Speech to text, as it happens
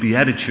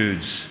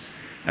Beatitudes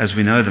as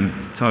we know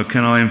them. So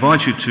can I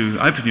invite you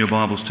to open your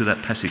Bibles to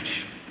that passage?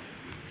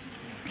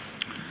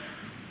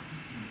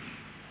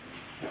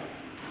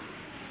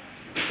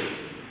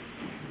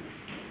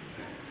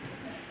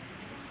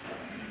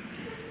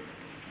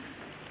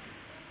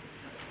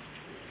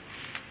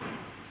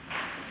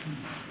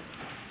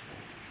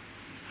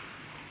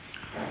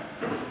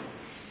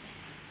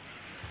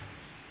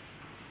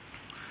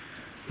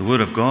 The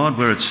Word of God,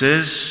 where it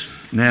says,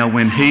 "Now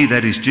when he,"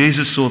 that is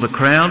Jesus, "saw the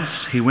crowds,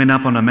 he went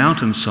up on a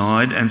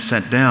mountainside and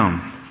sat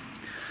down.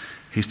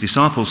 His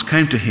disciples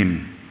came to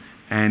him,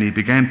 and he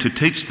began to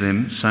teach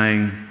them,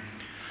 saying,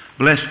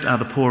 'Blessed are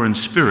the poor in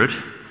spirit,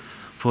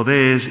 for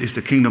theirs is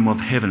the kingdom of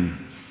heaven.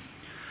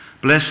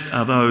 Blessed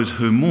are those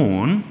who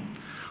mourn,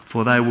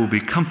 for they will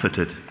be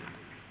comforted.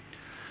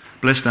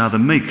 Blessed are the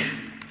meek,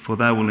 for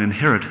they will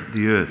inherit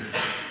the earth.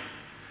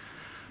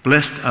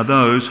 Blessed are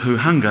those who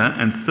hunger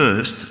and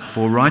thirst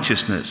for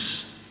righteousness,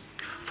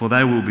 for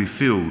they will be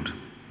filled.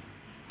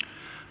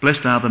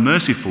 Blessed are the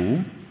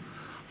merciful,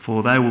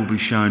 for they will be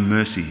shown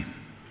mercy.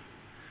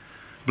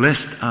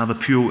 Blessed are the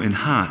pure in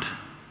heart,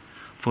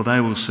 for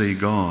they will see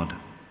God.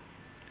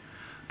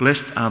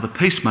 Blessed are the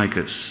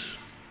peacemakers,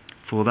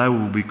 for they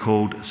will be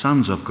called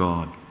sons of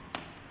God.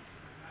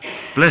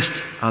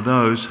 Blessed are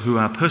those who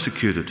are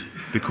persecuted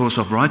because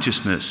of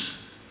righteousness,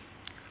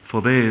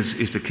 for theirs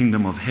is the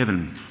kingdom of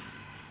heaven.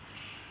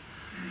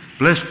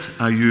 Blessed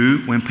are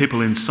you when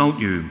people insult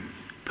you,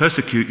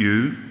 persecute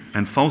you,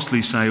 and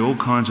falsely say all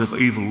kinds of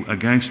evil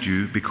against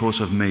you because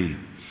of me.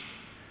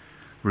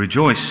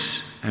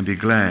 Rejoice and be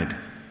glad,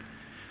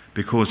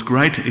 because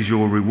great is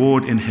your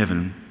reward in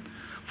heaven,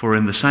 for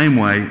in the same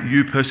way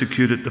you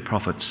persecuted the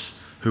prophets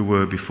who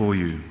were before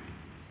you.'"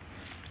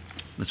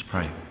 Let's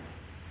pray.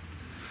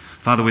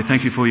 Father, we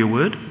thank you for your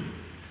word.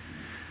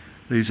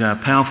 These are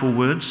powerful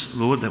words,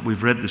 Lord, that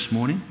we've read this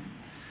morning.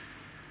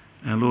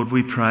 And Lord,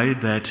 we pray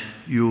that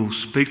you'll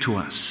speak to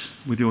us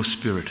with your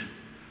Spirit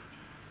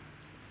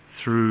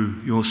through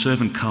your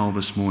servant Carl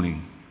this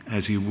morning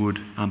as he would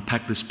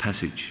unpack this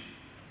passage.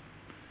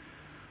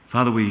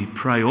 Father, we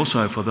pray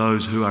also for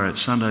those who are at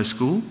Sunday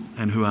school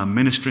and who are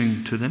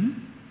ministering to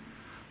them.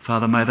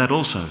 Father, may that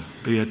also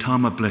be a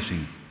time of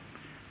blessing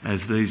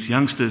as these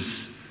youngsters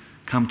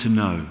come to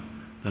know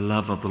the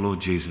love of the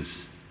Lord Jesus.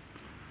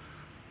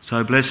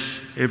 So bless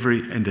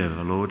every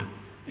endeavour, Lord,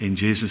 in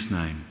Jesus'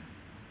 name.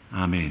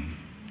 Amen.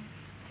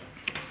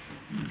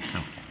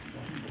 I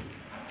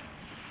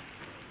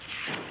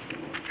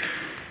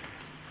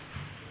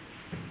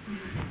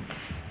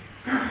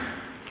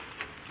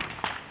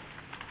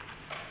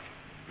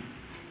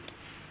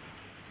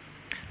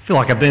feel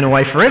like I've been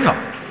away forever.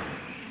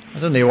 I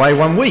was only away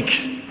 1 week.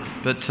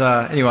 But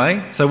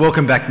anyway, so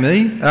welcome back,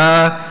 me.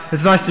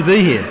 It's nice to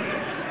be here.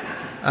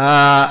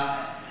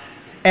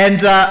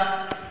 And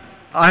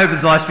I hope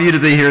it's nice for you to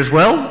be here as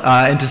well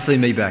and to see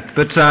me back.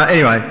 But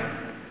anyway,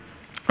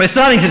 we're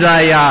starting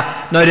today,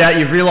 no doubt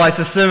you've realised,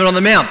 the Sermon on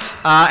the Mount.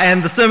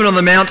 And the Sermon on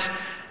the Mount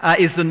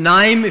is the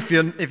name,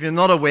 if you're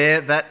not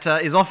aware, that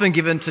is often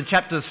given to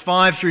chapters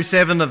 5 through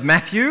 7 of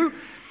Matthew.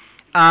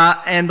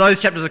 And those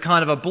chapters are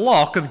kind of a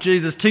block of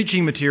Jesus'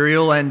 teaching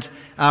material, and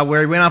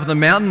where he went up on the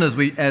mountain,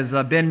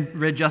 as Ben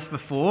read just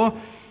before,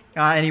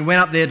 and he went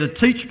up there to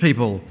teach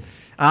people.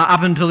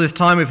 Up until this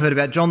time, we've heard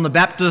about John the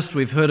Baptist,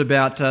 we've heard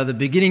about the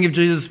beginning of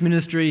Jesus'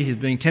 ministry, his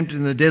being tempted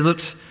in the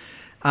desert,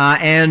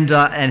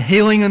 and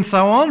healing and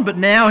so on. But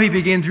now he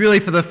begins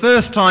really for the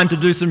first time to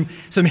do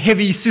some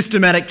heavy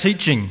systematic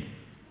teaching.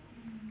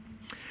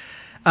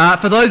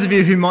 For those of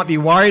you who might be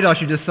worried, I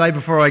should just say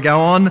before I go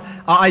on,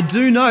 I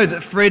do know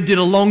that Fred did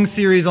a long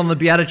series on the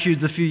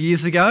Beatitudes a few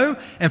years ago,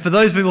 and for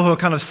those people who are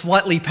kind of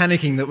slightly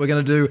panicking that we're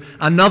going to do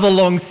another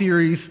long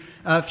series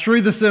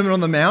through the Sermon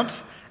on the Mount,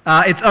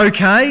 it's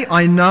okay,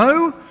 I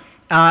know,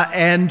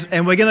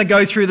 and we're going to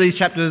go through these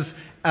chapters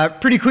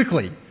pretty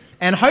quickly.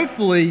 And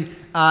hopefully,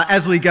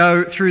 as we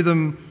go through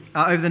them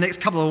over the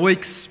next couple of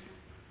weeks,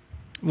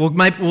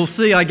 we'll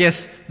see, I guess,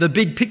 the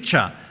big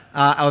picture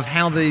of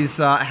how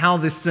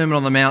this Sermon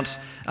on the Mount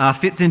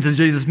fits into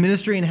Jesus'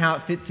 ministry and how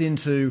it fits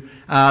into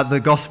the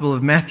Gospel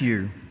of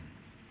Matthew.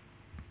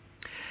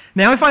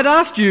 Now, if I'd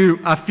asked you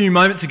a few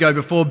moments ago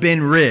before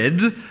Ben read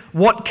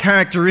what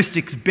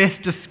characteristics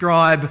best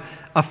describe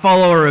a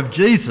follower of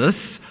Jesus,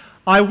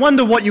 I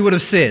wonder what you would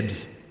have said.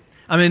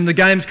 I mean, the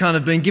game's kind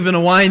of been given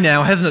away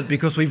now, hasn't it?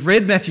 Because we've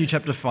read Matthew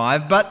chapter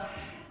 5, but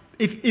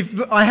if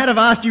I had have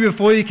asked you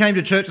before you came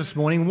to church this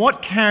morning,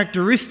 what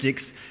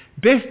characteristics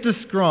best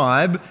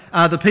describe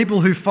the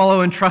people who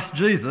follow and trust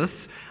Jesus,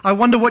 I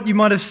wonder what you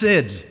might have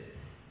said.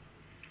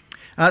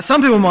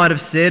 Some people might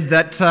have said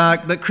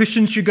that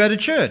Christians should go to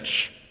church.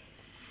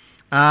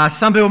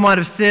 Some people might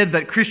have said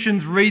that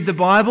Christians read the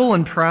Bible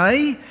and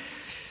pray.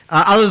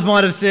 Others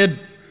might have said,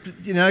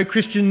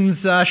 Christians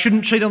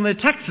shouldn't cheat on their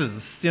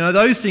taxes.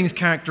 Those things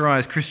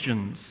characterise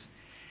Christians.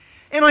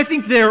 And I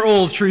think they're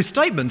all true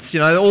statements.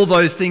 All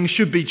those things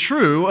should be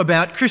true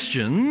about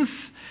Christians.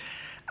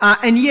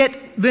 And yet,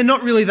 they're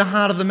not really the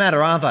heart of the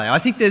matter, are they?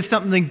 I think there's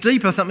something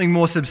deeper, something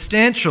more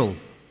substantial.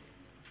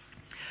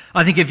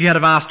 I think if you had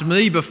have asked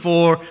me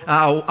before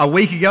a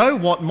week ago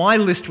what my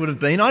list would have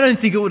been, I don't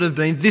think it would have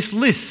been this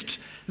list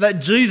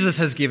that Jesus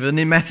has given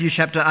in Matthew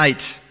chapter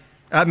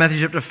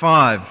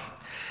 5.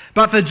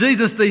 But for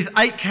Jesus, these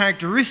 8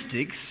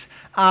 characteristics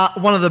are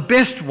one of the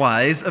best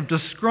ways of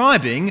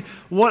describing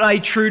what a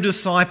true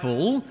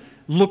disciple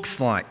looks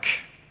like.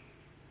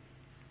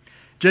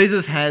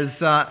 Jesus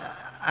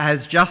has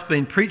just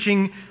been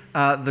preaching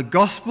the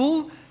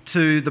gospel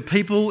to the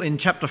people in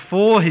chapter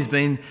 4. He's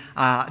been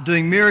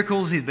doing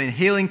miracles, he's been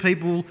healing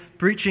people,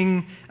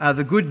 preaching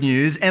the good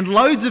news, and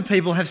loads of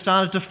people have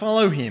started to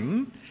follow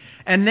him.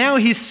 And now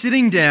he's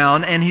sitting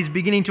down and he's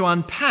beginning to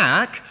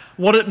unpack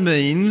what it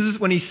means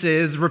when he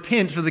says,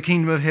 "Repent, for the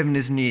kingdom of heaven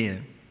is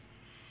near."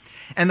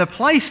 And the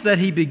place that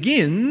he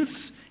begins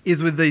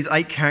is with these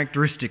 8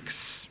 characteristics.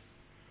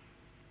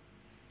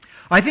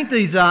 I think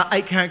these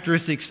 8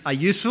 characteristics are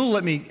useful.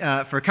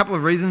 For a couple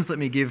of reasons, let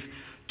me give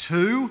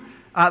 2.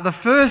 The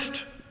first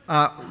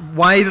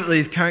way that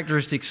these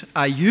characteristics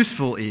are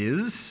useful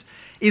is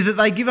that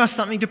they give us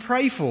something to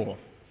pray for.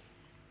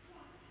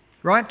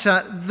 Right?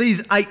 These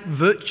 8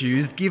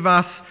 virtues give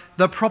us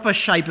the proper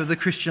shape of the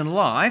Christian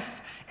life,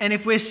 and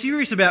if we're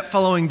serious about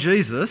following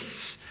Jesus,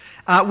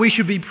 we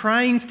should be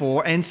praying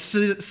for and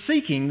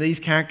seeking these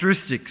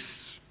characteristics.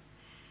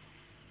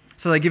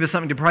 So they give us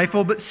something to pray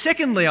for. But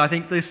secondly, I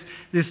think this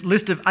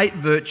list of 8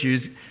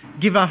 virtues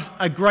give us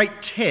a great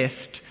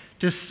test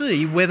to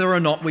see whether or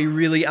not we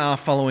really are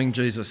following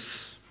Jesus.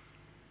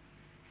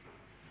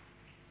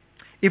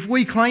 If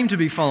we claim to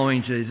be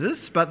following Jesus,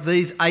 but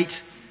these 8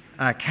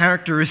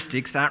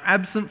 characteristics are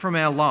absent from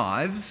our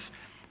lives,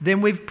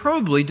 then we've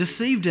probably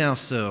deceived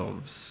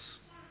ourselves.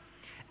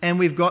 And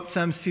we've got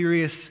some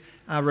serious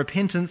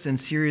repentance and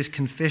serious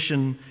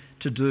confession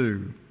to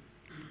do.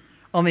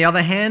 On the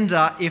other hand,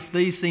 if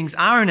these things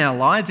are in our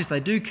lives, if they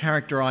do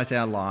characterise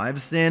our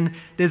lives, then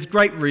there's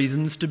great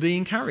reasons to be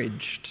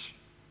encouraged.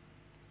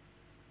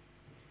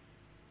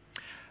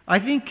 I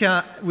think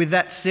with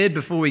that said,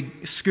 before we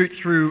scoot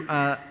through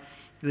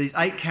these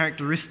 8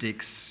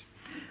 characteristics,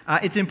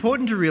 it's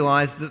important to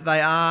realise that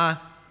they are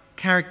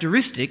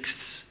characteristics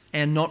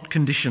and not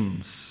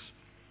conditions.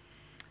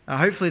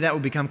 Hopefully that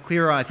will become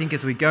clearer, I think,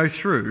 as we go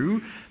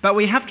through. But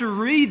we have to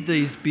read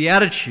these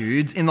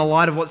Beatitudes in the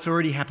light of what's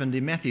already happened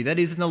in Matthew. That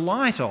is, in the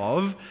light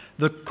of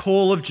the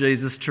call of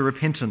Jesus to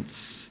repentance.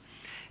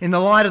 In the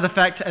light of the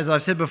fact, as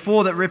I've said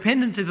before, that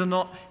repentance is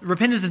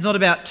not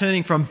about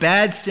turning from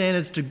bad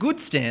standards to good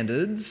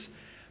standards,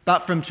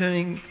 but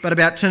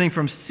about turning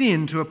from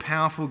sin to a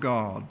powerful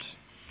God.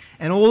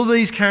 And all of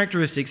these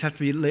characteristics have to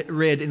be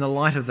read in the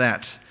light of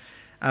that,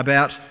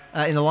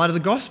 in the light of the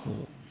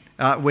gospel,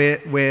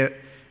 where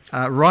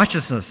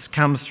righteousness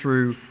comes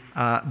through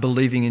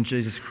believing in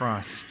Jesus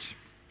Christ.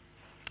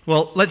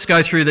 Well, let's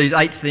go through these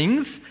 8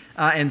 things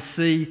and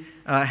see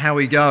how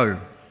we go.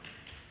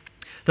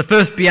 The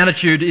first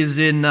beatitude is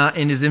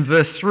in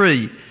verse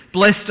 3.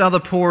 "Blessed are the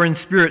poor in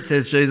spirit,"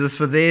 says Jesus,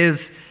 "for theirs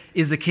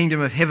is the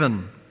kingdom of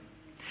heaven."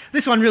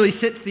 This one really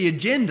sets the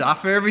agenda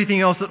for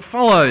everything else that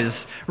follows.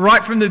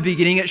 Right from the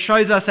beginning, it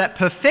shows us that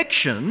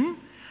perfection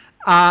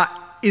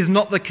is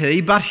not the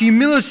key, but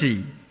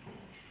humility.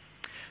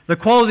 The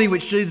quality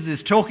which Jesus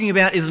is talking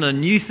about isn't a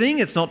new thing.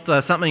 It's not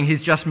something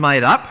he's just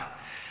made up.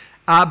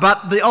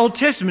 But the Old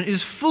Testament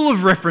is full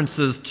of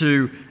references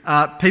to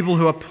people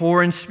who are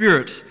poor in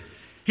spirit.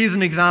 Here's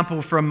an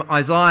example from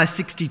Isaiah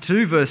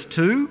 62, verse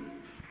 2.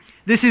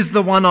 "This is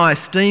the one I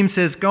esteem,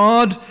 says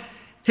God,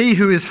 he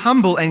who is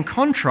humble and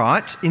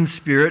contrite in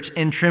spirit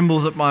and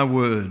trembles at my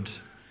word."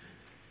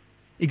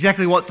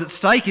 Exactly what's at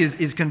stake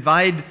is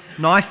conveyed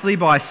nicely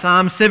by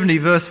Psalm 70,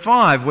 verse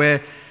 5,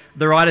 where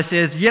the writer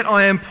says, "Yet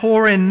I am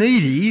poor and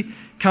needy.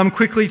 Come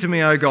quickly to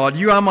me, O God.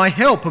 You are my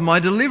help and my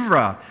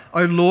deliverer.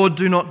 O Lord,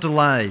 do not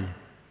delay."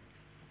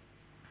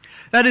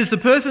 That is, the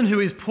person who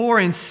is poor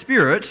in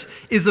spirit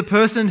is the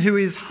person who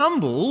is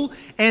humble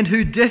and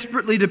who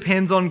desperately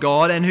depends on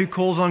God and who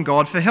calls on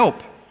God for help.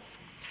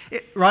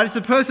 Right? It's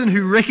the person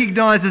who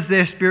recognises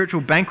their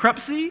spiritual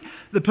bankruptcy,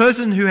 the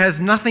person who has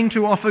nothing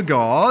to offer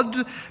God,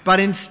 but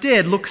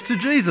instead looks to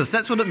Jesus.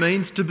 That's what it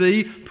means to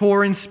be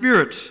poor in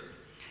spirit.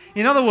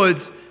 In other words,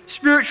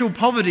 spiritual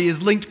poverty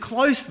is linked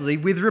closely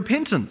with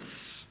repentance,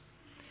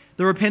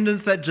 the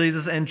repentance that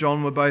Jesus and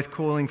John were both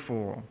calling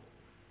for.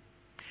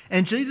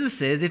 And Jesus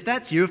says, if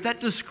that's you, if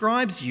that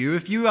describes you,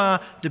 if you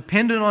are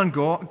dependent on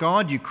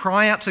God, you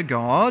cry out to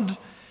God,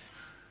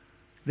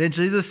 then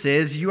Jesus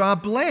says you are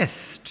blessed,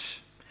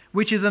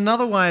 which is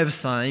another way of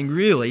saying,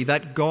 really,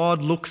 that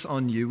God looks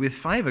on you with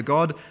favour.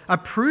 God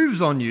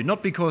approves on you,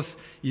 not because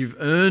you've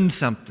earned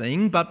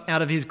something, but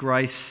out of his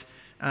grace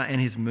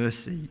and his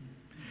mercy.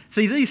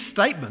 See, these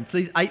statements,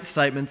 these 8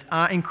 statements,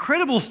 are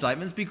incredible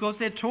statements because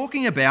they're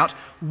talking about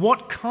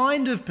what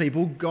kind of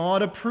people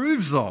God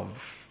approves of.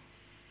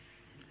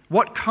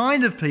 What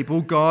kind of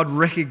people God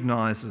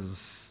recognises.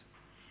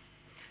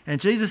 And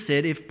Jesus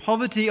said, if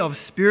poverty of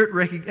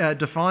spirit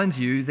defines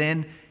you,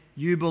 then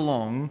you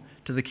belong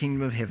to the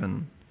kingdom of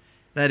heaven.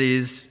 That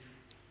is,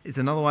 it's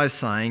another way of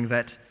saying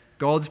that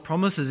God's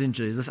promises in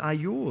Jesus are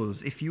yours.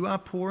 If you are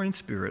poor in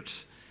spirit,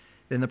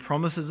 then the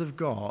promises of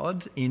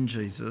God in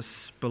Jesus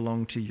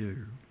belong to you.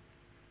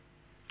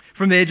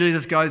 From there,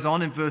 Jesus goes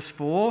on in verse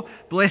 4,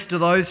 "Blessed are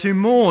those who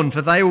mourn,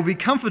 for they will be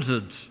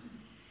comforted."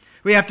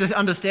 We have to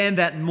understand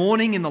that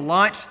mourning in the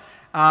light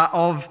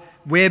of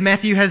where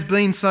Matthew has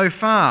been so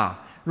far.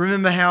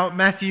 Remember how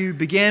Matthew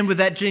began with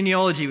that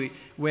genealogy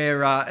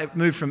where it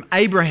moved from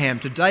Abraham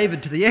to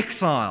David to the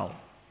exile.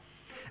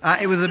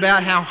 It was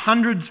about how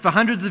for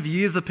hundreds of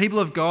years the people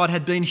of God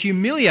had been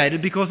humiliated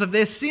because of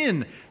their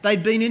sin.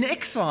 They'd been in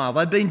exile.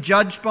 They'd been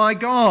judged by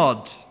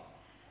God.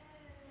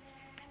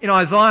 In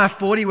Isaiah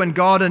 40, when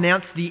God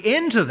announced the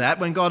end to that,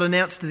 when God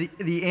announced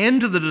the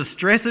end to the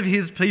distress of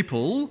his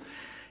people,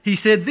 he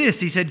said this,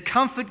 he said,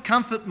 "Comfort,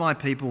 comfort my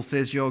people,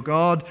 says your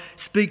God.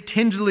 Speak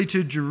tenderly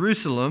to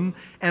Jerusalem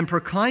and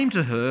proclaim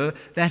to her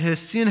that her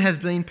sin has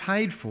been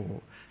paid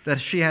for, that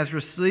she has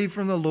received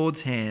from the Lord's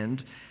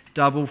hand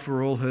double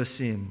for all her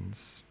sins."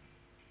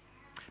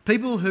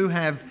 People who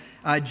have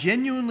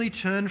genuinely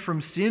turned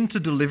from sin to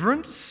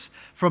deliverance,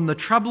 from the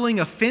troubling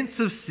offence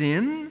of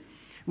sin,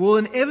 will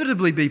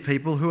inevitably be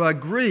people who are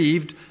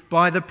grieved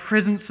by the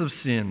presence of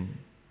sin.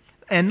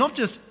 And not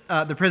just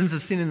the presence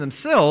of sin in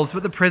themselves,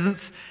 but the presence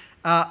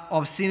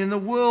of sin in the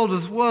world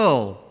as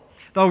well.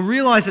 They'll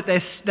realise that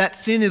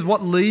that sin is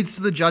what leads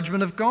to the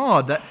judgment of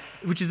God,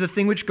 which is a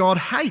thing which God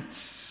hates.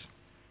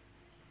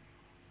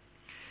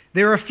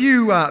 There are a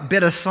few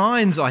better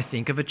signs, I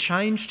think, of a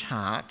changed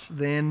heart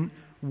than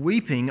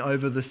weeping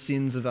over the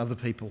sins of other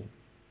people.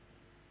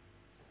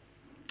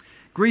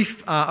 Grief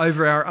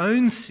over our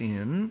own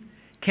sin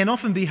can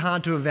often be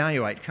hard to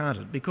evaluate, can't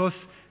it? Because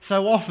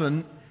so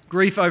often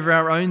grief over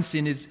our own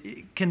sin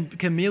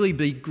can merely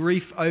be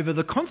grief over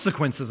the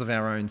consequences of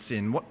our own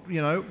sin.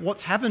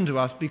 What's happened to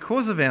us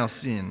because of our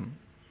sin,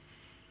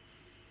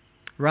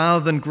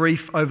 rather than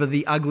grief over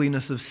the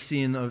ugliness of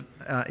sin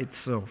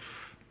itself.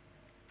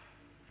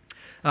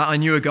 I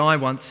knew a guy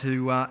once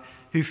who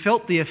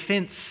felt the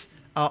offence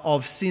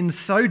of sin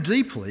so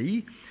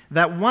deeply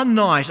that one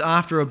night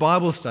after a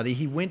Bible study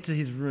he went to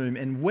his room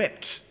and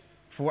wept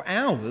for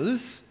hours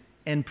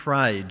and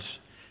prayed,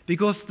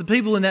 because the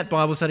people in that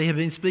Bible study had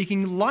been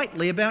speaking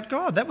lightly about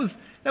God. That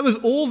was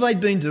all they'd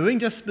been doing,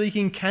 just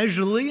speaking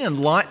casually and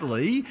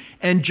lightly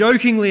and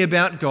jokingly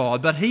about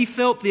God. But he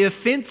felt the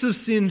offence of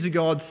sin to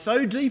God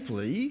so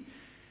deeply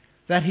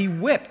that he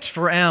wept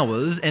for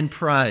hours and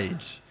prayed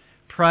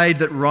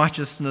that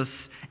righteousness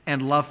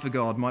and love for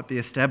God might be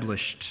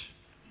established.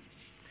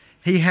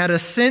 He had a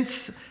sense,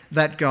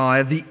 that guy,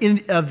 of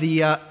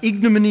the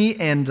ignominy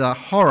and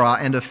horror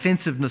and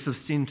offensiveness of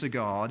sin to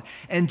God.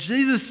 And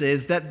Jesus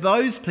says that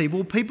those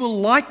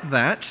people like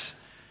that,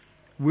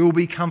 will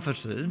be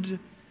comforted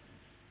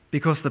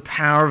because the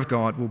power of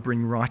God will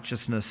bring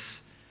righteousness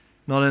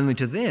not only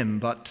to them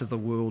but to the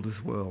world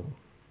as well.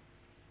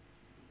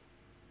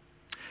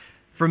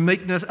 From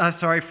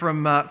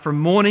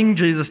mourning,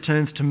 Jesus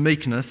turns to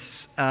meekness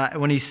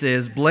when he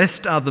says,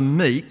 "Blessed are the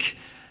meek,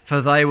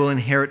 for they will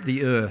inherit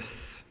the earth."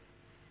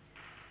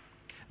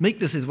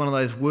 Meekness is one of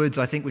those words,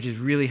 I think, which is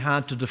really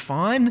hard to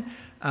define.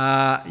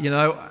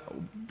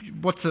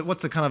 What's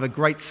a kind of a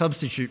great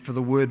substitute for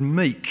the word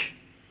meek?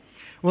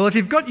 Well, if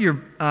you've got your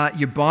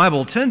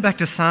Bible, turn back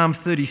to Psalm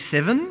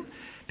 37,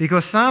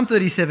 because Psalm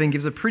 37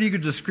 gives a pretty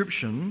good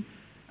description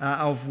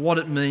of what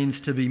it means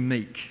to be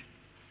meek.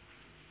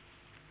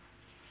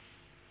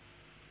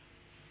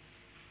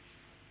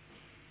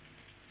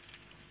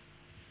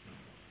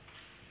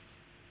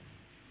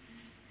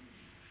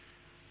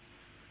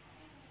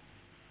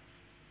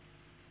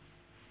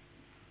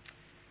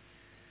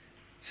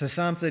 So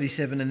Psalm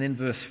 37 and then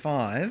verse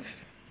 5,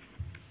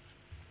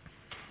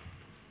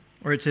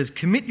 where it says,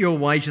 "Commit your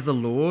way to the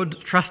Lord,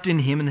 trust in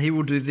him, and he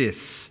will do this.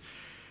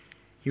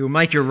 He will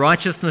make your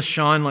righteousness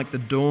shine like the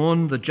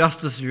dawn, the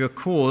justice of your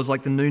cause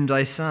like the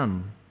noonday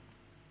sun.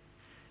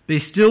 Be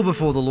still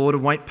before the Lord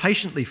and wait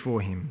patiently for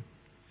him.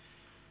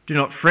 Do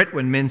not fret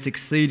when men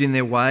succeed in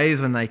their ways,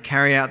 when they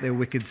carry out their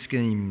wicked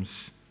schemes.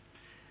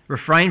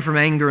 Refrain from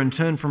anger and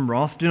turn from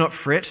wrath. Do not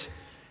fret,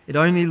 it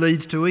only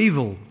leads to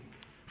evil.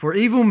 For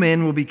evil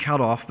men will be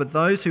cut off, but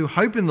those who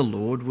hope in the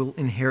Lord will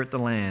inherit the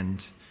land.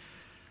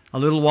 A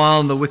little while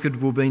and the wicked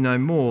will be no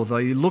more. Though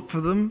you look for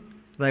them,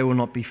 they will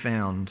not be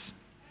found.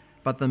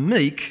 But the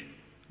meek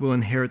will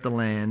inherit the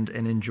land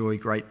and enjoy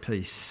great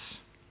peace."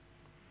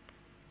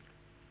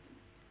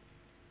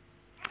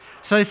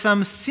 So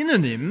some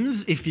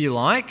synonyms, if you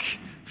like,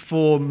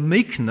 for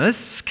meekness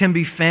can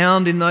be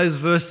found in those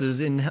verses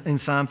in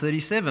Psalm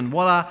 37.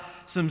 What are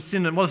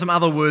some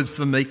other words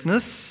for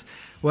meekness?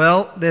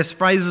 Well, there's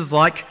phrases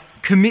like,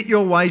 "Commit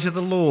your way to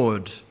the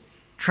Lord,"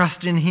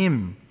 "Trust in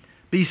him,"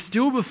 "Be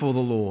still before the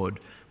Lord,"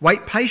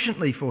 "Wait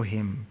patiently for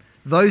him,"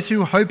 "Those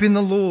who hope in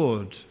the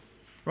Lord."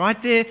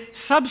 Right there,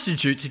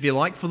 substitutes, if you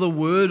like, for the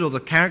word or the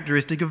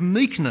characteristic of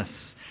meekness.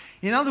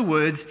 In other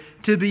words,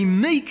 to be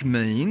meek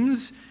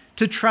means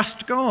to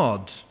trust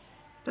God.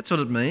 That's what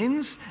it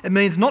means. It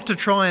means not to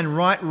try and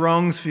right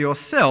wrongs for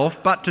yourself,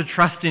 but to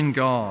trust in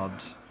God.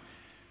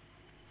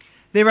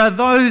 There are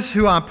those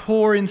who are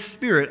poor in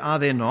spirit, are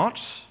there not?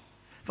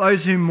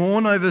 Those who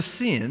mourn over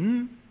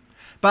sin,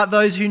 but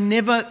those who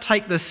never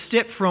take the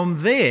step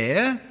from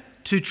there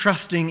to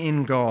trusting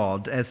in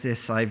God as their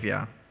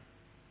Saviour.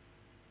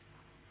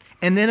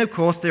 And then, of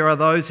course, there are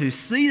those who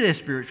see their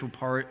spiritual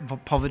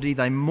poverty,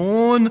 they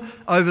mourn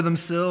over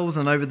themselves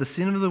and over the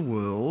sin of the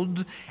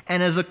world,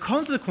 and as a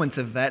consequence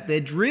of that, they're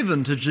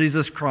driven to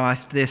Jesus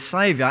Christ, their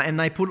Saviour, and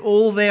they put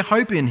all their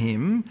hope in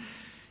Him,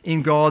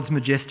 in God's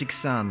majestic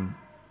Son.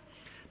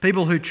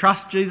 People who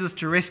trust Jesus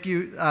to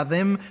rescue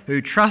them,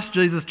 who trust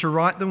Jesus to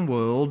right the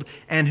world,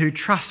 and who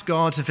trust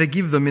God to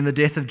forgive them in the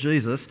death of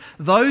Jesus,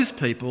 those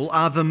people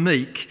are the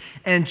meek.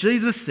 And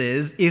Jesus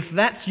says, if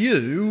that's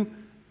you,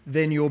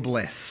 then you're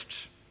blessed.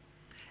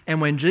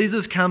 And when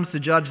Jesus comes to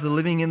judge the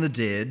living and the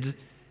dead,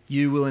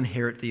 you will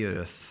inherit the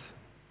earth.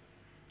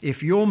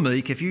 If you're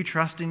meek, if you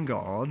trust in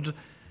God,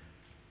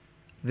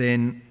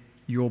 then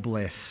you're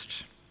blessed.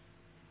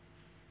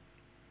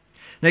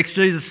 Next,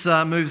 Jesus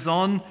moves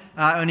on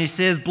and he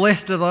says,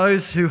 blessed are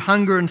those who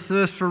hunger and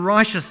thirst for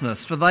righteousness,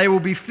 for they will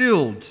be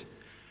filled.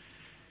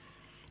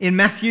 In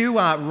Matthew,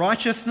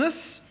 righteousness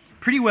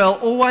pretty well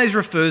always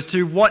refers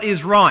to what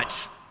is right.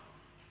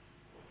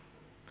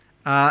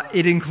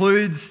 It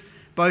includes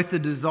both the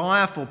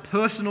desire for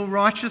personal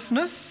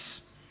righteousness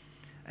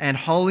and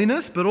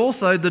holiness, but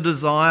also the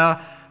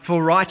desire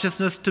for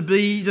righteousness to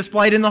be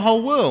displayed in the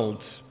whole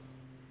world.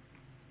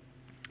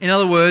 In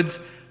other words,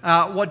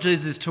 what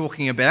Jesus is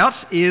talking about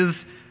is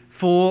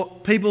for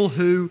people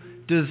who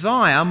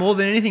desire, more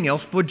than anything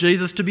else, for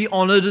Jesus to be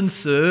honoured and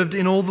served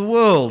in all the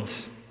world.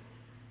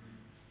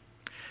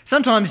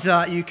 Sometimes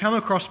you come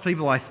across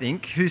people, I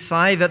think, who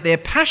say that they're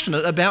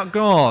passionate about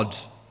God,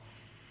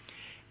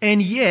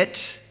 and yet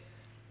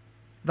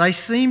they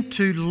seem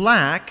to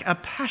lack a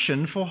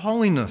passion for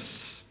holiness.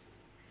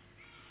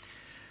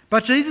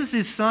 But Jesus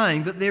is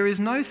saying that there is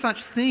no such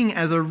thing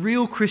as a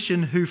real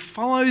Christian who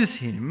follows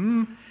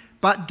him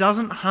but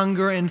doesn't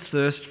hunger and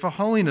thirst for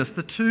holiness.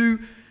 The two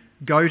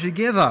go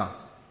together.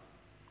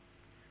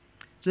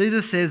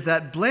 Jesus says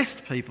that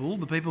blessed people,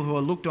 the people who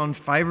are looked on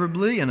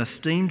favourably and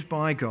esteemed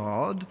by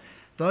God,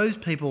 those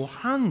people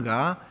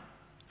hunger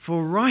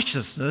for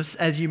righteousness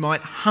as you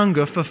might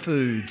hunger for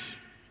food.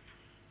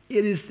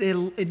 It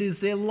is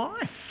their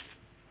life.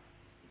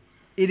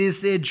 It is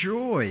their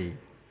joy.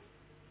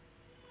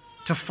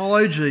 To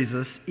follow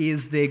Jesus is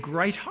their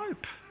great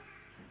hope.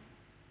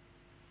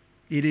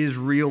 It is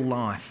real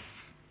life.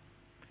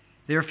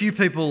 There are few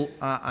people,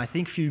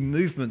 few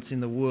movements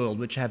in the world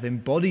which have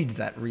embodied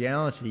that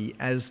reality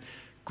as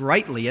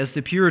greatly as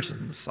the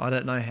Puritans. I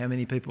don't know how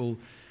many people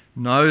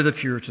know the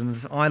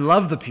Puritans. I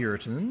love the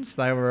Puritans.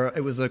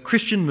 It was a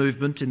Christian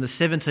movement in the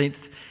 17th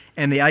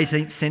and the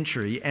 18th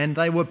century, and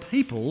they were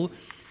people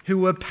who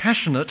were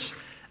passionate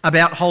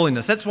about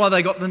holiness. That's why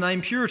they got the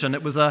name Puritan.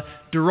 It was a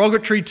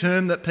derogatory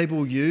term that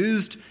people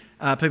used,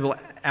 people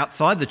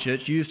outside the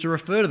church used to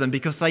refer to them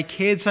because they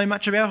cared so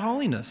much about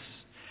holiness.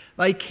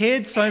 They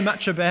cared so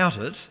much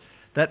about it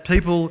that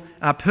people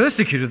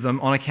persecuted them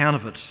on account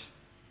of it.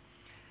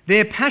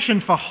 Their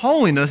passion for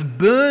holiness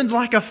burned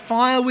like a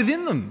fire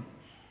within them.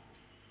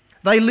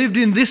 They lived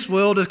in this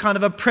world as kind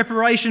of a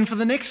preparation for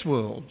the next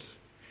world.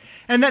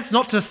 And that's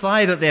not to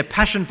say that their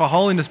passion for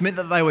holiness meant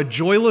that they were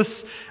joyless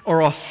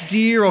or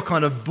austere or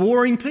kind of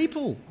boring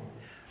people.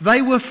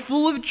 They were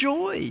full of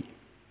joy.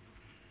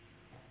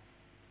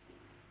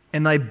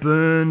 And they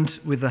burned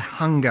with a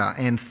hunger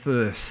and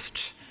thirst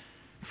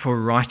for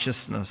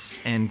righteousness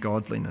and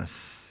godliness.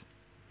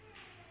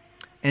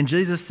 And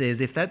Jesus says,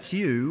 if that's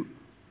you,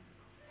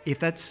 if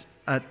that's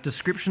a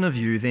description of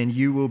you, then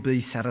you will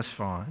be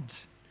satisfied.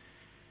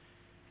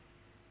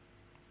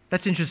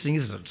 That's interesting,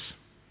 isn't it?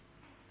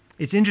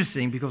 It's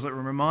interesting because it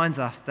reminds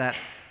us that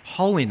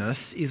holiness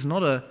is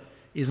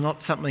not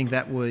something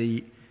that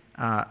we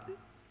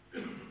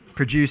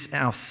produce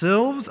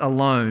ourselves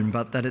alone,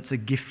 but that it's a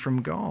gift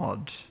from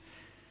God.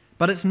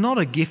 But it's not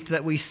a gift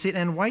that we sit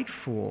and wait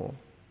for.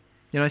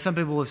 You know, some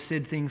people have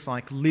said things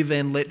like live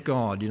and let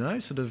God,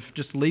 sort of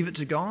just leave it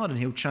to God and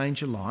he'll change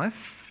your life.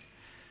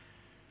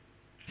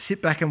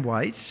 Sit back and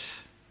wait.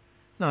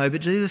 No,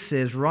 but Jesus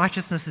says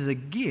righteousness is a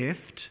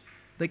gift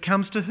that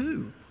comes to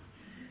who?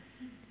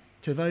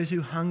 To those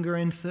who hunger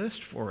and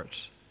thirst for it.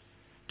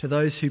 To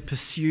those who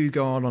pursue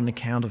God on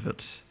account of it.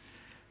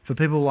 For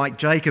people like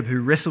Jacob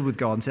who wrestled with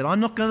God and said, I'm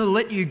not going to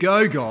let you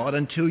go, God,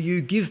 until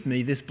you give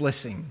me this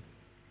blessing.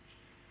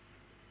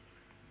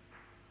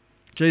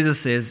 Jesus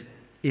says,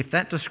 if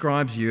that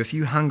describes you, if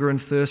you hunger and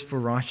thirst for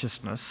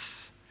righteousness,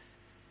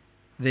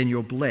 then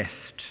you're blessed,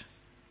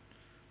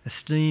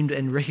 esteemed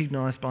and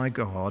recognised by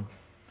God,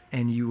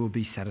 and you will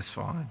be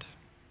satisfied.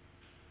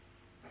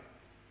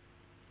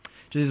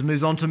 Jesus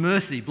moves on to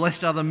mercy.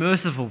 Blessed are the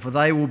merciful, for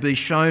they will be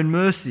shown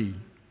mercy.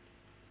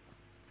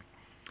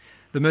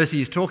 The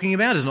mercy he's talking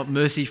about is not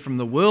mercy from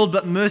the world,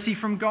 but mercy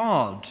from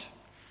God.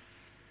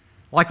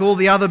 Like all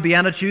the other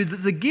Beatitudes,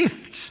 it's a gift.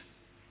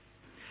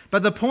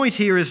 But the point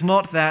here is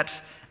not that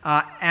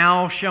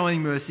our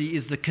showing mercy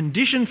is the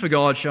condition for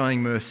God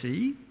showing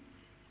mercy.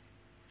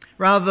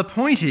 Rather, the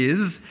point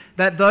is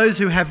that those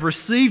who have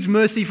received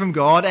mercy from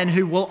God and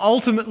who will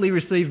ultimately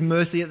receive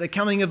mercy at the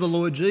coming of the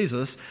Lord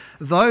Jesus,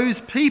 those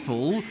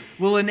people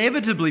will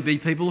inevitably be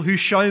people who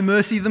show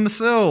mercy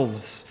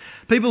themselves.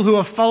 People who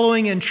are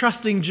following and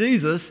trusting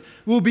Jesus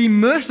will be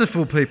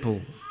merciful people.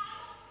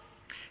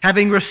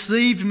 Having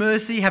received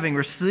mercy, having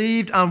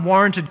received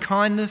unwarranted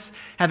kindness,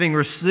 having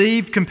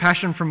received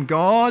compassion from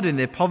God in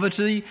their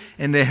poverty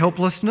and their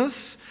helplessness,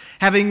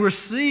 having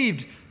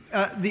received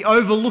the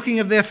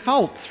overlooking of their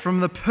faults from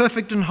the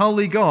perfect and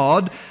holy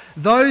God,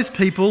 those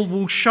people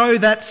will show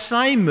that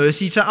same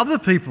mercy to other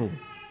people.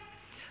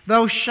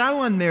 They'll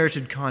show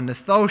unmerited kindness.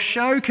 They'll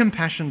show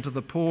compassion to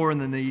the poor and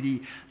the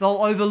needy.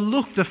 They'll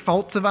overlook the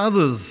faults of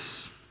others.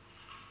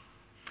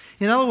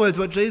 In other words,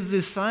 what Jesus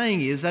is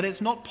saying is that it's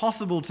not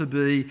possible to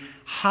be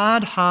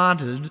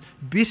hard-hearted,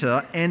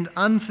 bitter and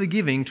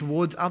unforgiving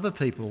towards other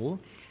people,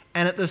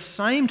 and at the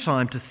same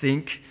time to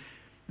think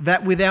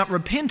that without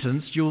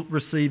repentance you'll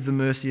receive the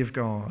mercy of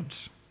God.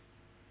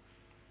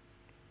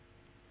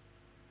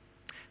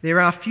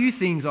 There are few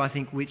things, I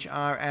think, which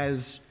are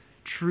as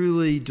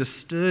truly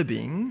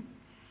disturbing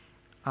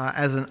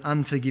as an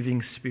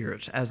unforgiving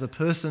spirit, as a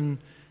person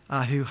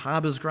who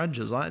harbours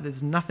grudges. There's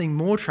nothing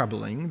more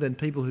troubling than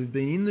people who've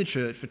been in the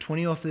church for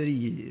 20 or 30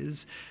 years,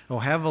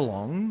 or however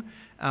long,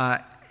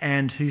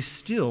 and who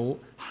still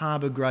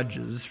harbour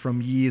grudges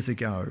from years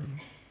ago.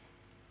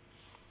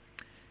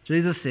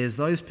 Jesus says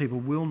those people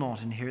will not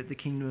inherit the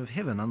kingdom of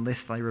heaven unless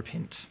they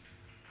repent.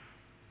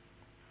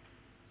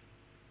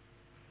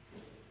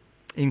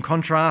 In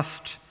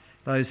contrast,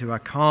 those who are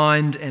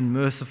kind and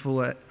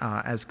merciful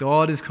as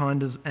God is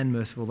kind and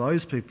merciful,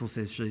 those people,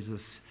 says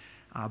Jesus,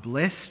 are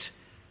blessed.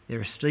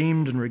 They're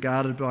esteemed and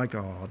regarded by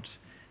God.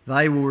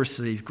 They will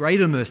receive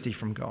greater mercy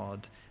from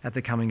God at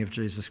the coming of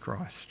Jesus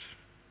Christ.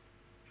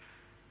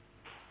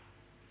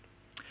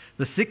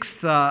 The sixth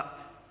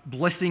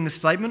blessing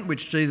statement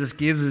which Jesus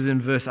gives is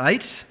in verse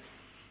 8,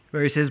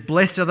 where he says,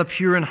 "Blessed are the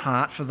pure in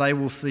heart, for they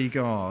will see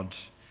God."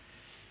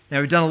 Now,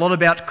 we've done a lot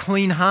about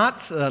clean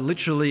hearts.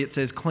 Literally, it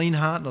says clean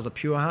heart, not a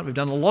pure heart. We've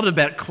done a lot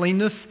about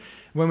cleanness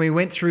when we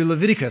went through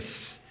Leviticus.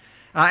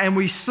 And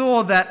we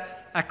saw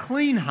that a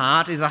clean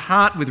heart is a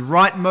heart with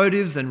right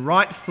motives and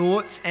right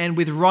thoughts and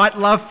with right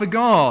love for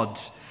God.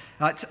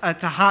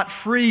 It's a heart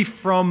free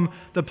from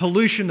the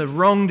pollution of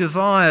wrong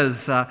desires,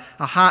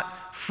 a heart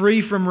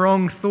free from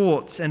wrong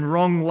thoughts and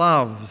wrong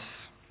loves.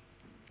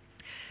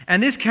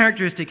 And this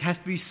characteristic has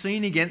to be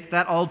seen against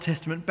that Old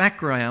Testament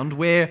background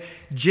where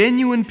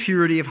genuine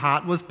purity of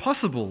heart was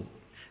possible,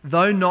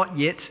 though not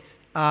yet,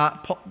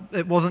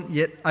 it wasn't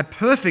yet a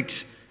perfect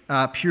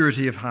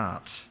purity of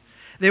heart.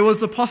 There was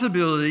the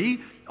possibility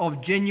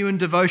of genuine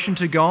devotion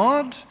to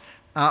God,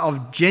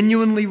 of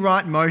genuinely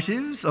right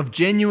motives, of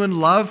genuine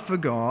love for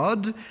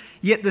God,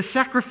 yet the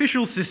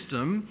sacrificial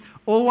system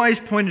always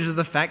pointed to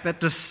the fact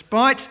that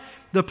despite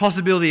the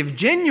possibility of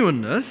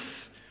genuineness,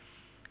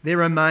 there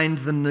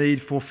remained the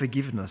need for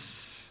forgiveness.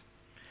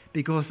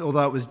 Because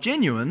although it was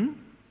genuine,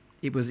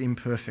 it was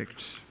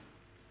imperfect.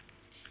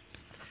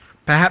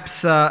 Perhaps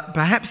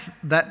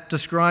that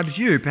describes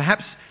you.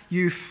 Perhaps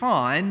you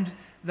find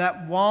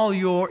that while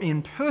you're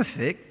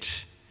imperfect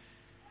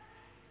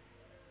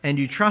and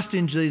you trust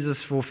in Jesus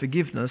for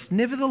forgiveness,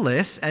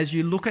 nevertheless, as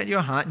you look at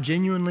your heart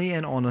genuinely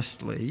and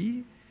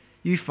honestly,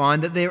 you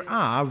find that there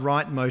are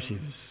right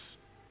motives.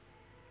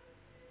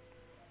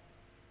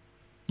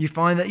 You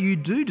find that you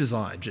do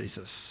desire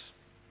Jesus.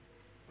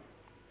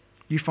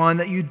 You find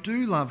that you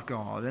do love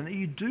God and that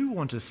you do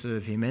want to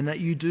serve him and that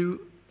you do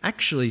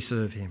actually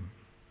serve him.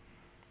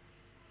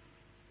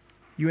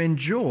 You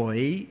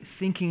enjoy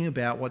thinking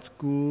about what's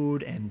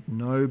good and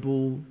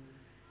noble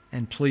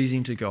and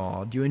pleasing to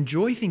God. You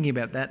enjoy thinking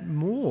about that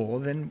more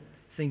than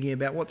thinking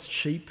about what's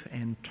cheap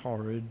and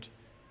torrid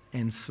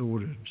and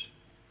sordid.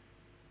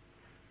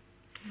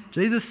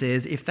 Jesus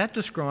says, if that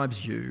describes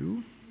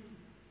you,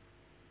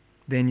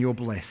 then you're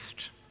blessed.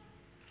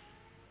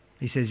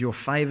 He says you're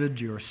favoured,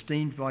 you're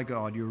esteemed by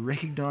God, you're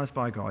recognised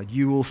by God.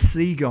 You will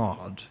see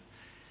God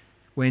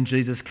when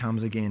Jesus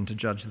comes again to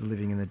judge the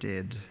living and the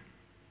dead.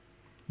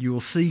 You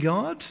will see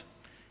God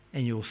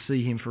and you'll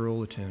see him for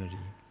all eternity.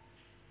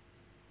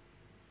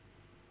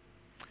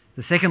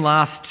 The second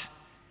last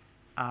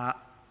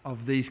of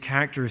these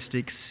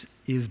characteristics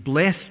is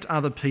blessed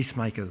are the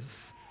peacemakers,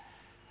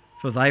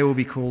 for they will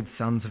be called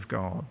sons of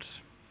God.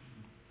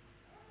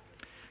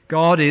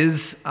 God is,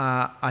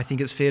 I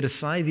think it's fair to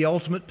say, the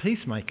ultimate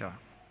peacemaker.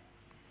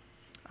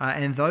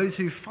 And those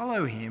who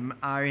follow him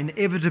are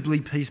inevitably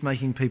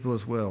peacemaking people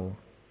as well.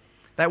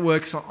 That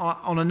works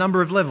on a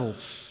number of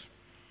levels.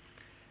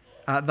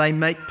 They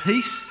make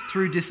peace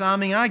through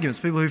disarming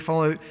arguments. People who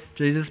follow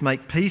Jesus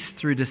make peace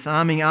through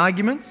disarming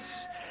arguments.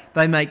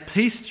 They make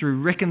peace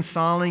through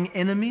reconciling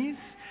enemies.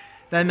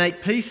 They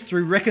make peace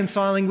through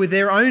reconciling with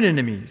their own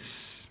enemies.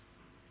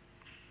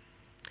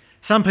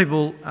 Some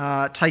people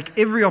take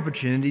every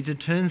opportunity to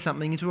turn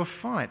something into a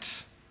fight.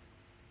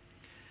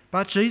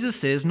 But Jesus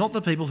says, not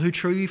the people who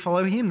truly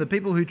follow him. The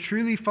people who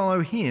truly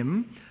follow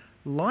him,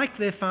 like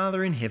their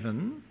Father in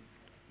heaven,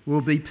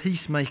 will be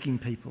peacemaking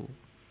people.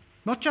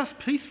 Not just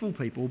peaceful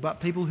people,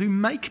 but people who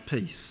make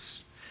peace.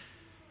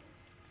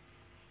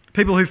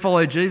 People who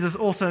follow Jesus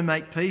also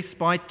make peace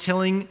by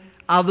telling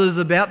others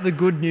about the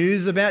good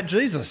news about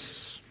Jesus.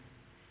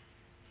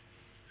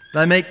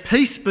 They make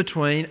peace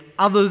between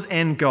others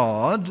and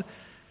God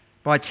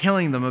by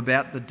telling them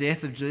about the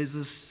death of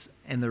Jesus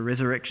and the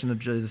resurrection of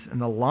Jesus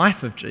and the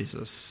life of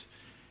Jesus,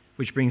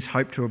 which brings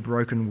hope to a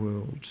broken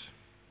world.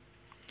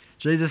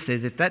 Jesus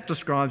says if that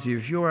describes you,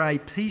 if you're a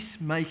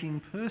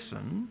peacemaking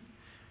person,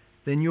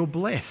 then you're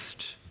blessed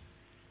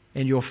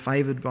and you're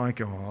favoured by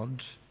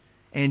God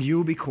and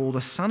you'll be called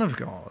a son of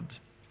God.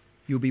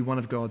 You'll be one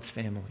of God's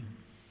family.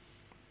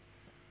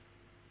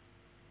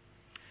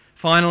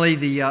 Finally,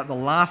 the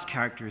last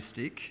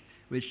characteristic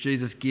which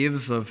Jesus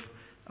gives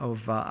of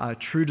a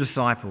true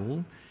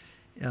disciple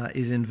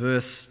is in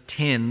verse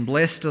 10.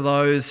 Blessed are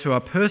those who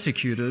are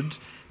persecuted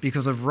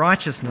because of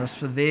righteousness,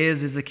 for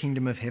theirs is the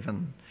kingdom of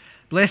heaven.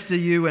 Blessed are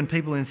you when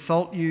people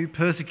insult you,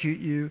 persecute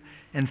you,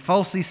 and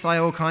falsely say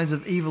all kinds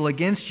of evil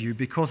against you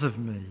because of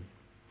me.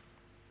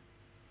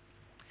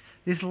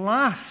 This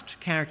last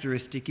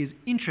characteristic is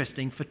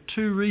interesting for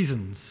two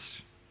reasons.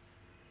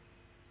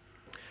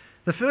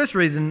 The first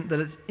reason that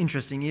it's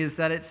interesting is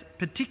that it's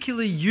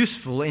particularly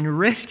useful in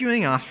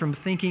rescuing us from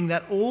thinking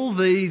that all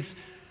these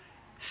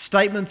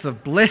statements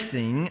of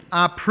blessing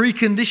are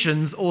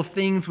preconditions or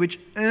things which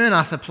earn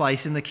us a place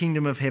in the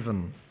kingdom of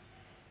heaven.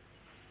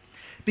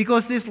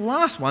 Because this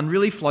last one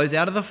really flows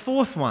out of the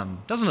fourth one,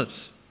 doesn't it?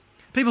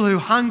 People who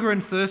hunger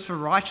and thirst for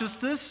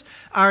righteousness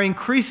are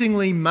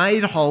increasingly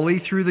made holy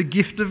through the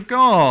gift of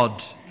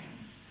God.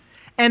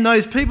 And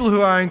those people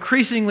who are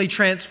increasingly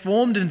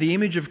transformed into the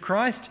image of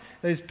Christ,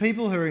 those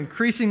people who are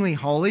increasingly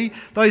holy,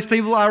 those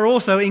people are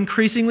also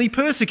increasingly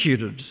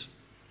persecuted.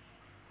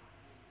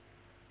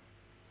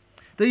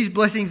 These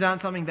blessings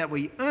aren't something that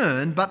we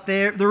earn, but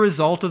they're the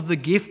result of the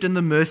gift and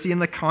the mercy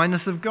and the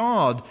kindness of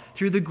God,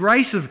 through the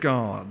grace of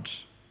God.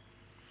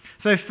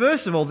 So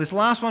first of all, this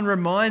last one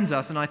reminds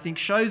us, and I think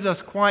shows us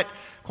quite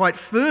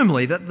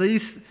firmly, that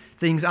these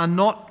things are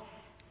not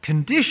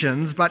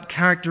conditions, but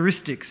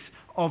characteristics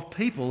of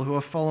people who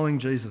are following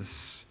Jesus.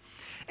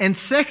 And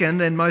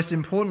second, and most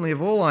importantly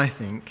of all, I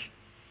think,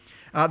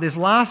 this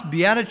last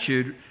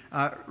beatitude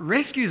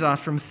rescues us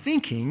from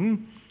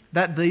thinking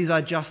that these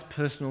are just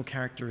personal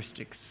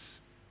characteristics.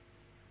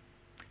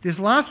 This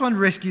last one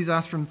rescues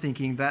us from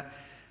thinking that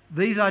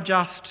these are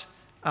just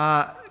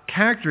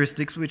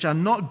characteristics which are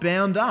not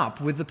bound up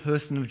with the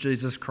person of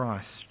Jesus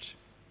Christ.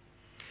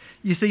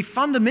 You see,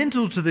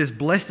 fundamental to this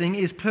blessing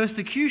is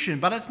persecution,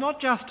 but it's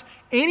not just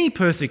any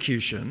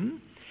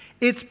persecution,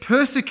 it's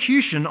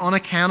persecution on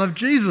account of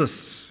Jesus.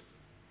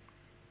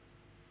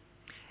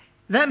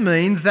 That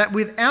means that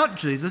without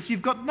Jesus,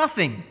 you've got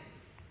nothing.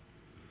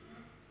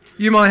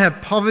 You might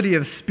have poverty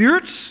of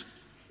spirit.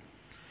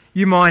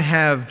 You might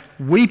have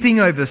weeping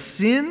over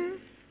sin.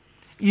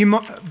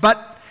 But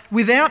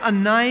without a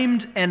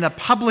named and a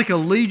public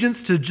allegiance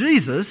to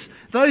Jesus,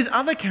 those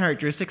other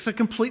characteristics are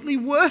completely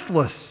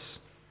worthless.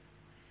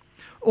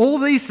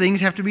 All these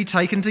things have to be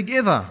taken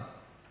together.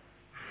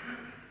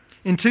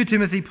 In 2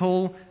 Timothy,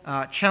 Paul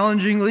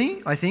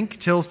challengingly, I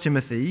think, tells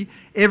Timothy,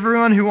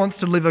 everyone who wants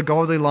to live a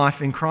godly life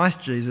in Christ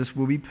Jesus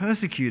will be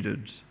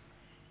persecuted.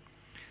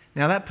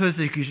 Now that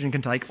persecution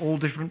can take all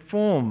different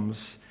forms.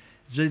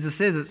 Jesus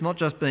says it's not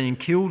just being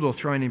killed or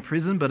thrown in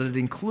prison, but it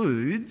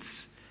includes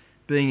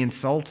being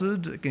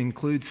insulted, it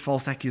includes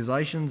false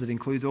accusations, it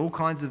includes all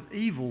kinds of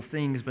evil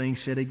things being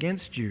said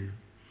against you.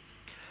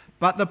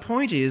 But the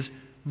point is,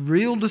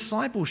 real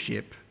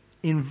discipleship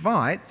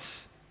invites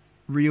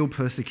real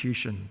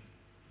persecution.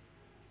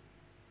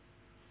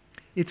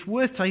 It's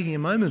worth taking a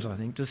moment, I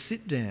think, to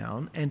sit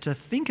down and to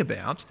think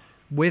about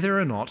whether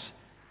or not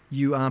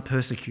you are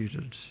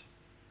persecuted.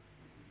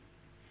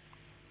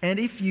 And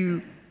if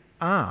you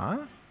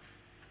are,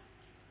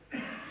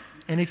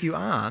 and if you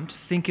aren't,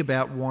 think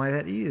about why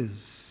that is.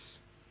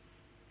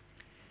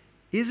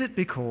 Is it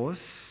because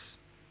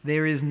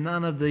there is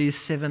none of these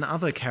 7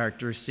 other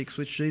characteristics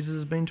which Jesus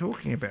has been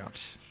talking about?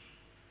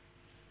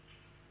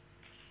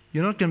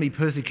 You're not going to be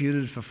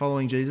persecuted for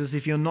following Jesus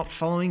if you're not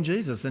following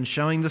Jesus and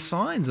showing the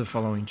signs of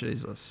following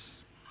Jesus.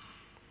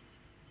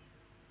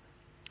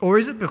 Or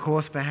is it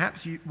because perhaps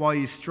while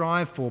you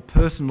strive for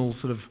personal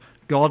sort of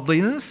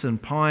godliness and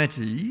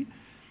piety,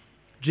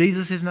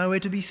 Jesus is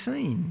nowhere to be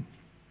seen?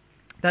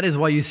 That is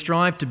why you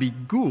strive to be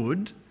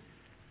good.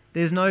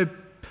 There's no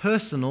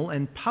personal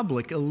and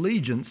public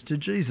allegiance to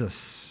Jesus.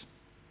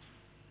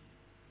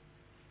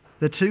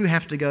 The two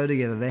have to go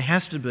together. There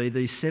has to be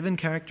these 7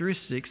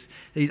 characteristics,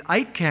 these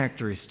 8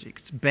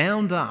 characteristics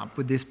bound up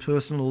with this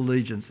personal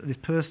allegiance, this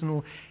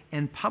personal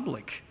and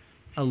public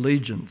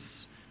allegiance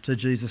to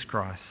Jesus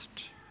Christ.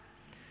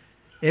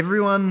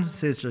 Everyone,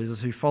 says Jesus,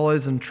 who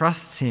follows and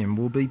trusts him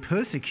will be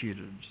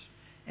persecuted.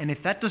 And if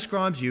that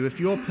describes you, if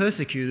you're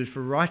persecuted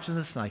for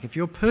righteousness' sake, if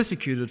you're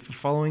persecuted for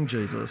following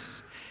Jesus,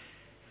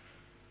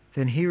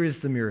 then here is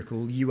the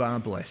miracle: you are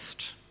blessed.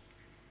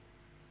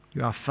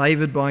 You are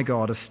favoured by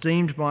God,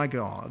 esteemed by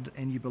God,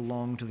 and you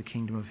belong to the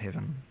kingdom of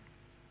heaven.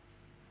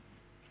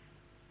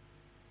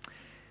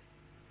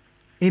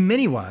 In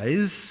many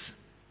ways,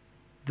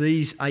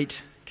 these 8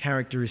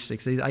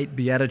 characteristics, these 8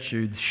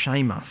 beatitudes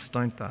shame us,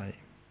 don't they?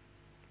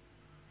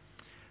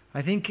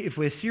 I think if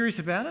we're serious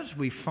about it,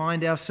 we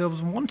find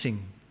ourselves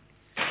wanting.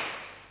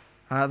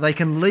 They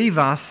can leave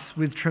us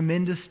with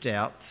tremendous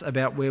doubts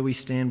about where we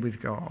stand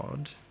with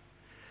God.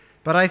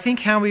 But I think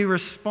how we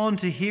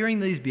respond to hearing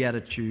these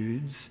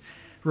beatitudes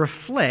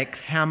reflects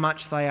how much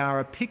they are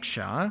a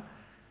picture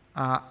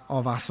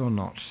of us or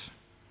not.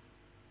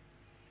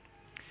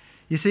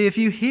 You see, if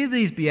you hear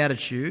these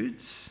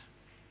beatitudes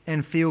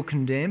and feel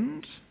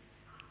condemned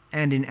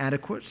and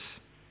inadequate,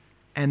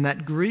 and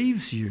that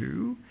grieves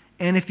you,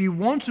 and if you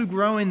want to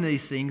grow in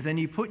these things, then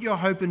you put your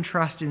hope and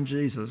trust in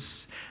Jesus.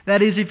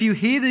 That is, if you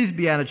hear these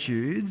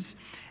beatitudes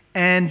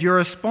and your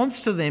response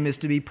to them is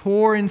to be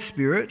poor in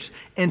spirit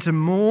and to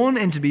mourn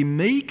and to be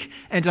meek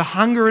and to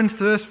hunger and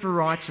thirst for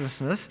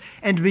righteousness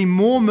and to be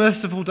more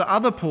merciful to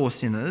other poor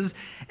sinners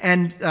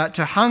and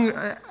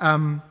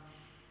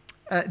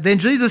then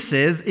Jesus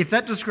says, if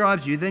that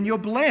describes you, then you're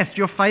blessed,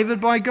 you're favoured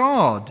by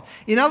God.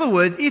 In other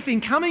words, if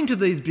in coming to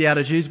these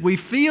beatitudes we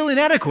feel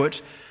inadequate,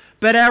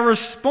 but our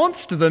response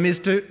to them is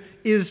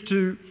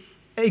to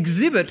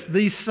exhibit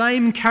these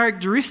same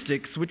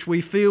characteristics which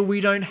we feel we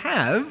don't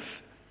have,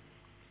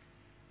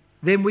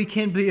 then we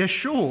can be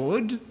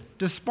assured,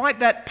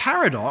 despite that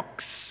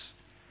paradox,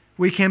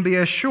 we can be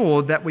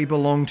assured that we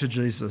belong to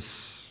Jesus.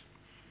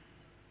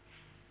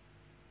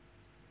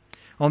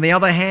 On the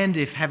other hand,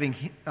 if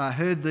having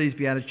heard these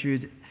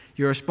beatitudes,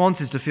 your response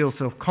is to feel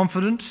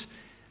self-confident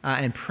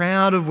and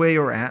proud of where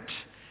you're at,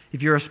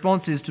 if your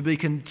response is to be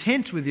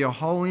content with your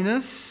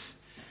holiness,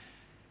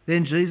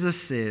 then Jesus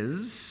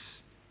says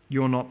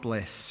you're not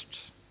blessed.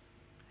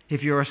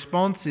 If your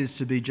response is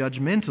to be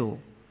judgmental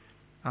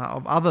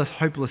of other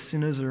hopeless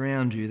sinners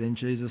around you, then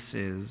Jesus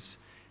says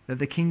that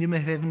the kingdom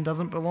of heaven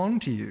doesn't belong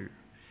to you,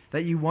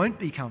 that you won't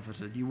be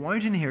comforted, you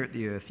won't inherit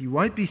the earth, you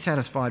won't be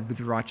satisfied with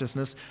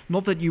righteousness,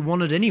 not that you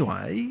want it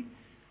anyway,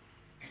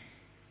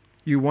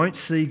 you won't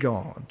see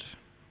God.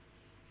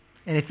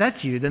 And if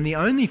that's you, then the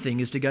only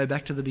thing is to go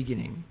back to the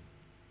beginning,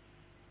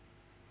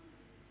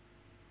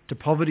 to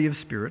poverty of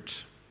spirit,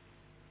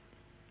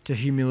 to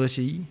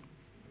humility,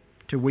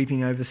 to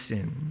weeping over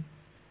sin,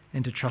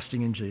 and to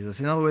trusting in Jesus.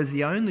 In other words,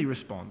 the only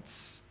response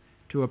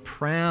to a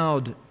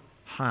proud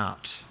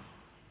heart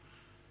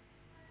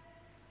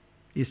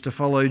is to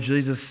follow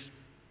Jesus'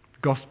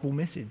 gospel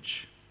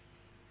message.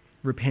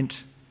 Repent,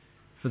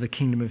 for the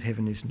kingdom of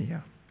heaven is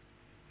near.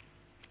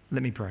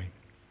 Let me pray.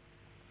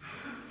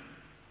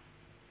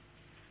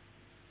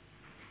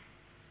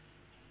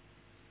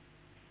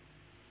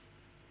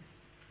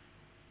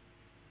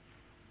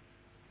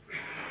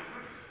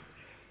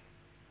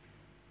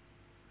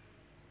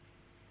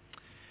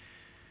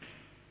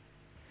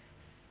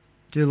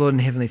 Dear Lord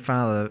and Heavenly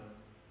Father,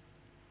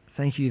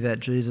 thank you that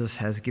Jesus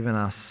has given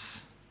us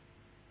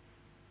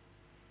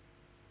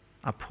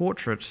a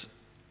portrait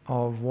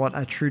of what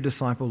a true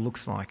disciple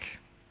looks like.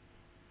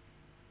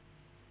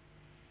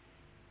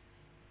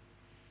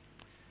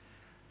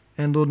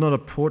 And Lord, not a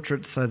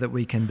portrait so that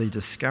we can be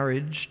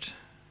discouraged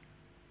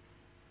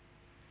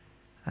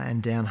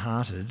and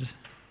downhearted,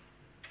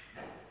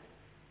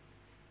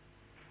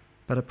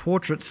 but a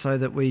portrait so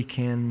that we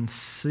can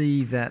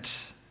see that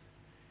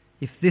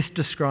if this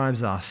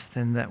describes us,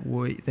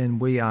 then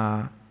we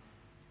are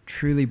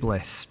truly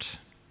blessed.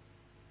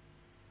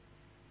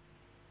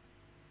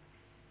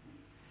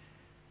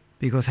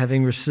 Because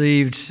having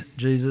received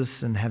Jesus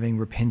and having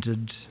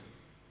repented,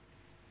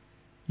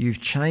 you've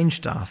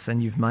changed us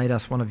and you've made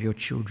us one of your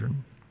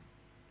children.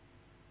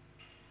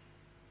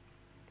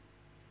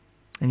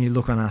 And you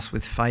look on us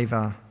with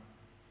favour,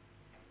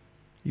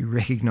 you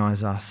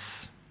recognise us,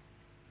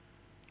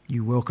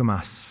 you welcome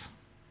us.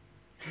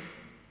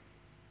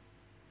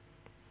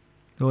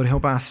 Lord,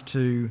 help us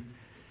to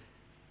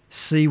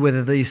see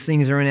whether these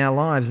things are in our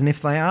lives. And if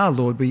they are,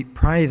 Lord, we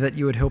pray that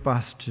you would help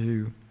us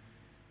to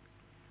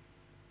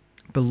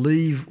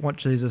believe what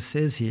Jesus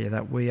says here,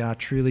 that we are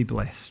truly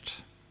blessed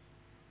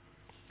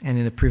and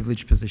in a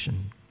privileged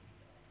position.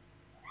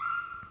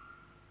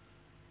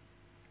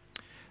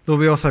 Lord,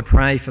 we also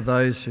pray for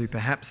those who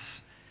perhaps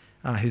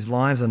whose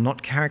lives are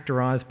not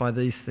characterised by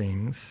these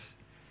things.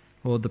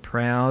 Lord, the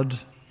proud,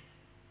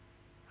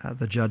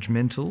 the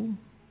judgmental,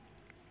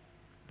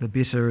 the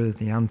bitter,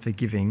 the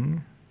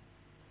unforgiving.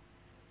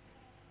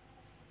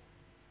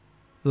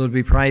 Lord,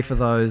 we pray for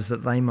those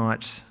that they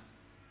might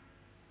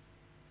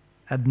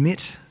admit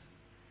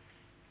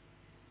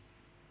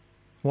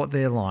what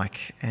they're like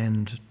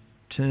and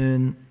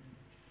turn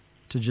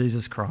to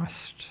Jesus Christ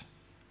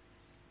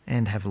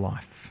and have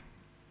life.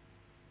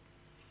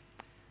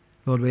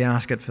 Lord, we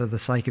ask it for the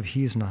sake of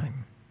his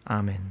name.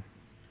 Amen.